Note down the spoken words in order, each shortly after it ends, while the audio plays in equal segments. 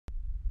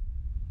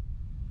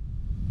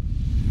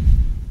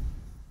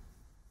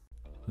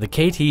The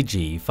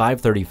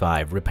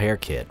KTG535 repair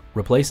kit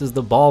replaces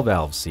the ball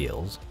valve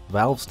seals,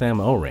 valve stem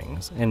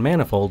O-rings, and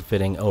manifold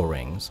fitting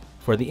O-rings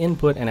for the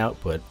input and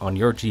output on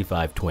your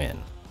G5Twin.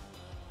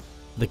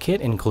 The kit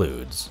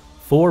includes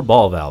 4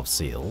 ball valve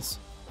seals,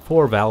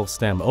 4 valve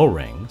stem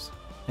O-rings,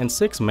 and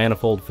 6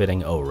 manifold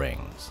fitting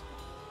O-rings.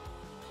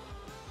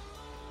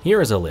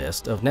 Here is a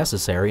list of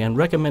necessary and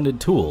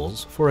recommended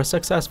tools for a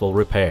successful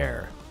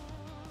repair.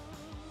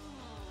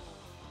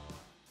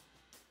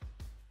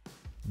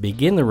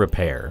 Begin the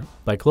repair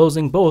by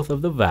closing both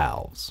of the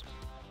valves.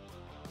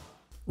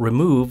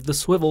 Remove the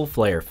swivel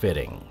flare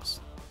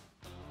fittings.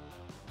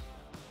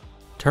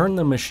 Turn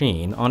the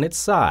machine on its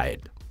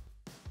side.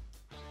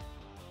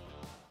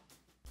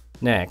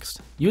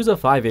 Next, use a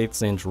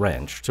 5/8 inch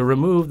wrench to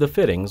remove the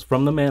fittings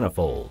from the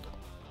manifold.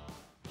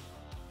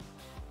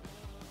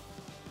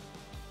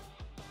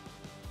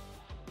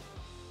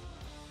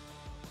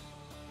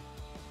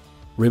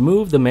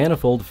 Remove the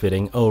manifold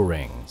fitting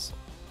O-rings.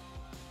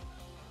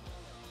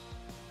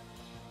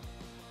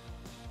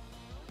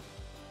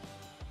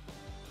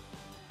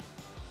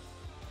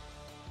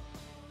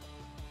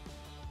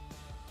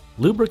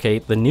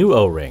 Lubricate the new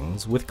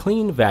O-rings with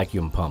clean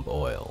vacuum pump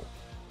oil.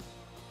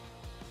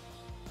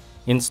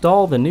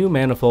 Install the new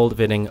manifold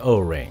fitting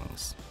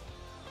O-rings.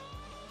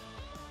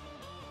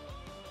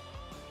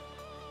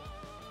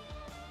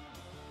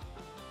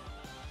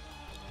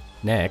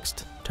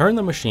 Next, turn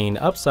the machine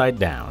upside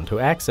down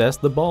to access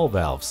the ball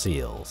valve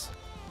seals.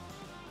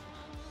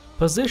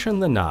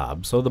 Position the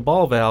knob so the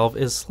ball valve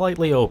is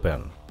slightly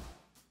open.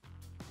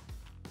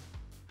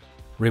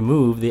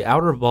 Remove the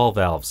outer ball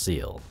valve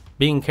seal,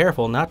 being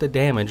careful not to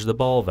damage the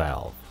ball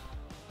valve.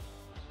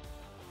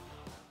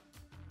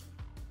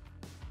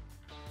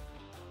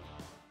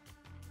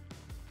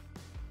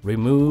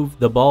 Remove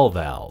the ball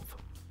valve.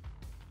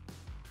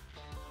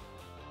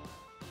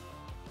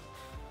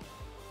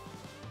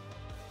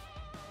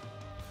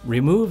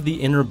 Remove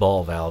the inner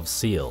ball valve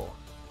seal.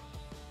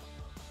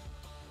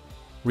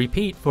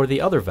 Repeat for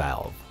the other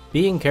valve,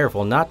 being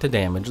careful not to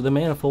damage the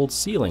manifold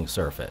sealing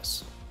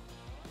surface.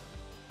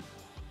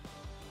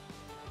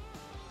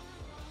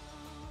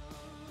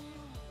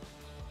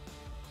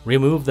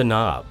 Remove the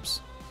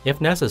knobs. If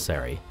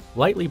necessary,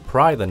 lightly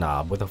pry the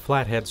knob with a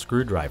flathead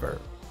screwdriver.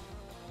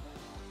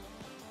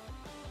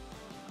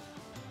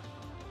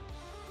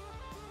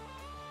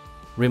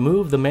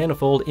 Remove the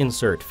manifold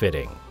insert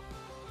fitting.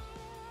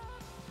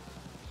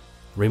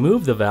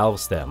 Remove the valve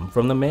stem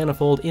from the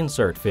manifold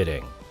insert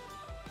fitting.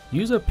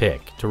 Use a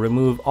pick to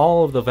remove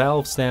all of the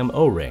valve stem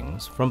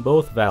O-rings from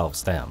both valve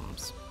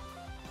stems.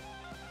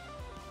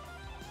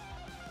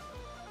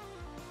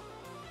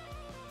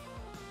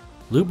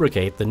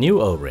 Lubricate the new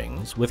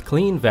O-rings with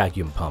clean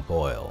vacuum pump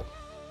oil.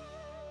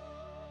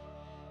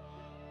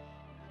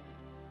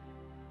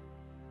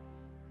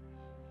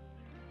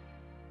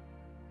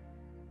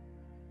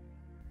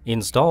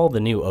 Install the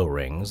new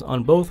O-rings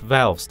on both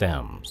valve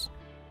stems.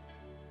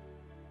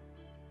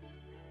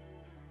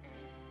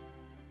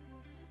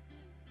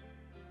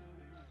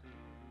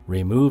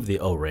 Remove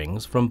the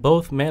O-rings from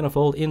both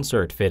manifold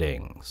insert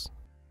fittings.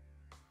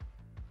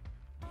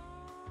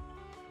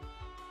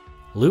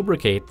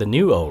 Lubricate the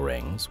new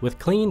O-rings with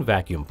clean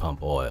vacuum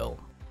pump oil.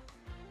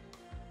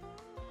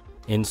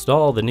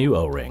 Install the new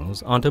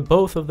O-rings onto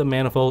both of the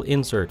manifold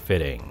insert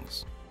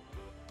fittings.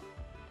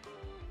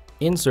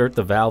 Insert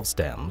the valve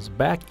stems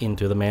back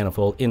into the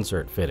manifold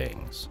insert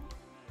fittings.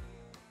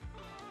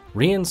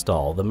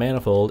 Reinstall the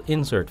manifold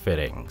insert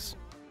fittings.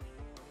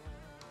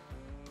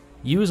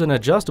 Use an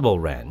adjustable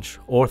wrench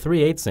or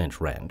 3/8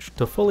 inch wrench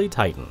to fully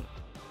tighten.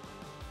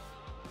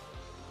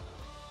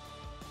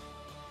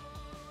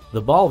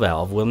 The ball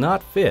valve will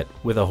not fit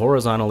with a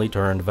horizontally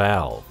turned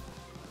valve.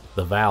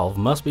 The valve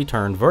must be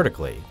turned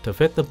vertically to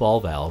fit the ball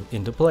valve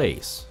into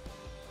place.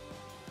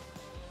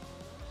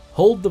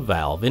 Hold the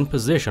valve in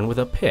position with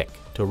a pick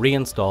to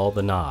reinstall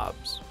the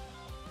knobs.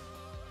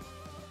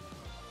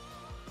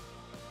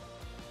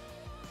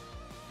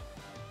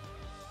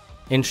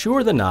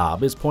 Ensure the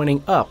knob is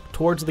pointing up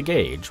towards the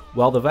gauge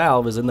while the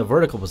valve is in the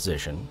vertical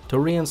position to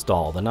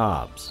reinstall the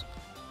knobs.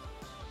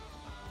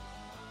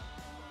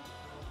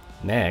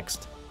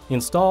 Next,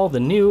 install the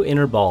new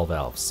inner ball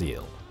valve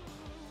seal.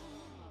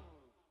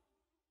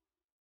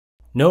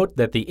 Note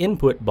that the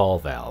input ball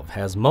valve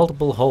has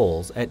multiple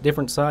holes at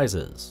different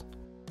sizes.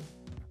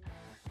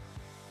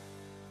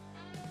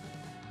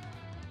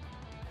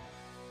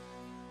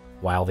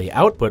 While the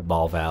output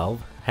ball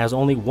valve has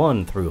only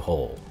one through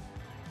hole.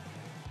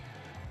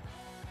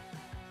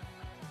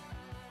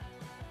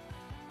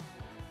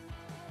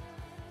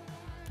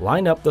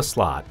 Line up the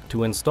slot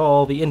to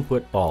install the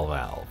input ball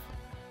valve.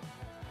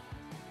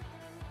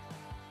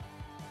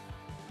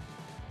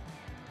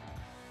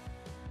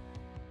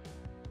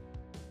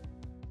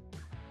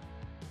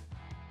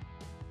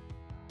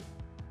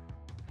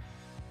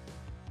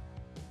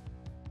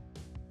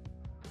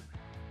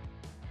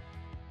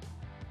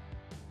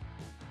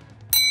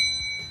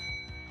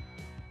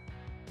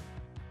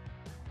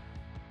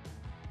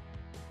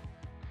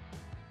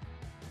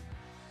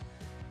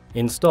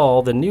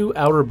 Install the new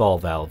outer ball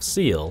valve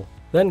seal,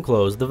 then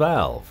close the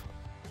valve.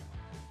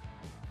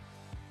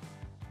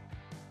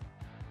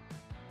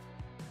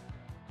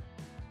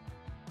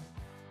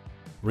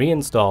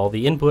 Reinstall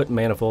the input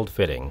manifold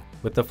fitting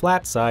with the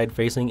flat side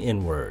facing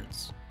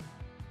inwards.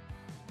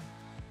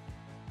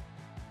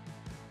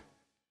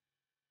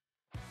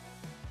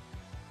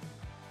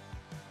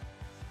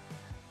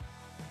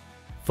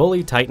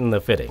 Fully tighten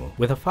the fitting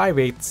with a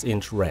 5/8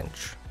 inch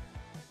wrench.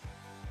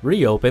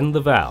 Reopen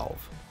the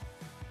valve.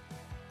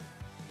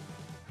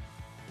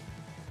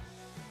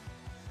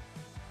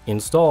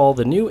 Install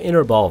the new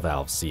inner ball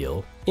valve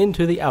seal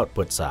into the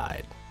output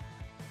side.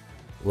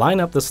 Line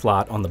up the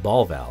slot on the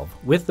ball valve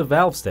with the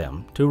valve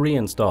stem to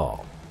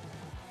reinstall.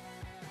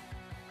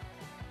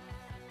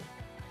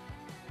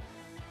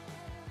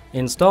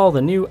 Install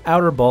the new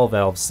outer ball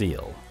valve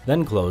seal,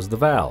 then close the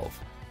valve.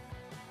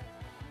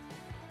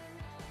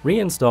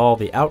 Reinstall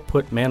the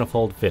output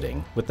manifold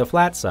fitting with the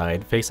flat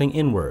side facing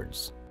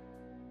inwards.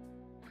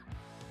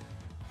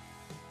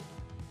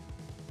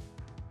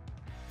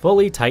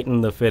 Fully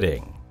tighten the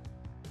fitting.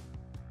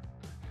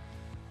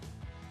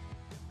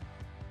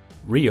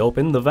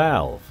 Reopen the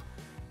valve.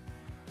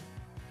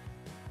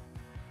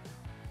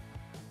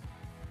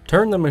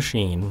 Turn the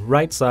machine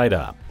right side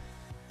up.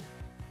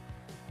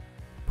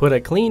 Put a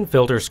clean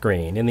filter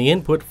screen in the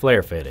input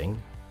flare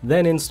fitting,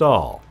 then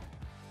install.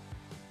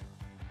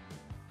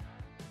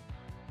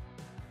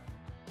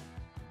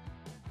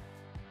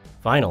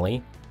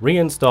 Finally,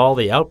 reinstall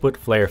the output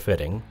flare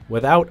fitting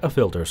without a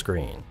filter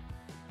screen.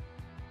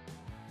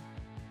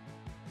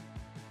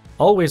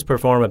 Always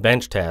perform a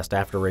bench test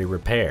after a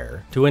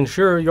repair to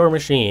ensure your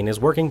machine is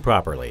working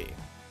properly.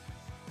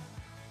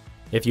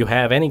 If you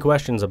have any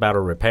questions about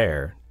a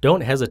repair,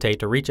 don't hesitate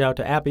to reach out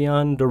to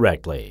Appion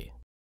directly.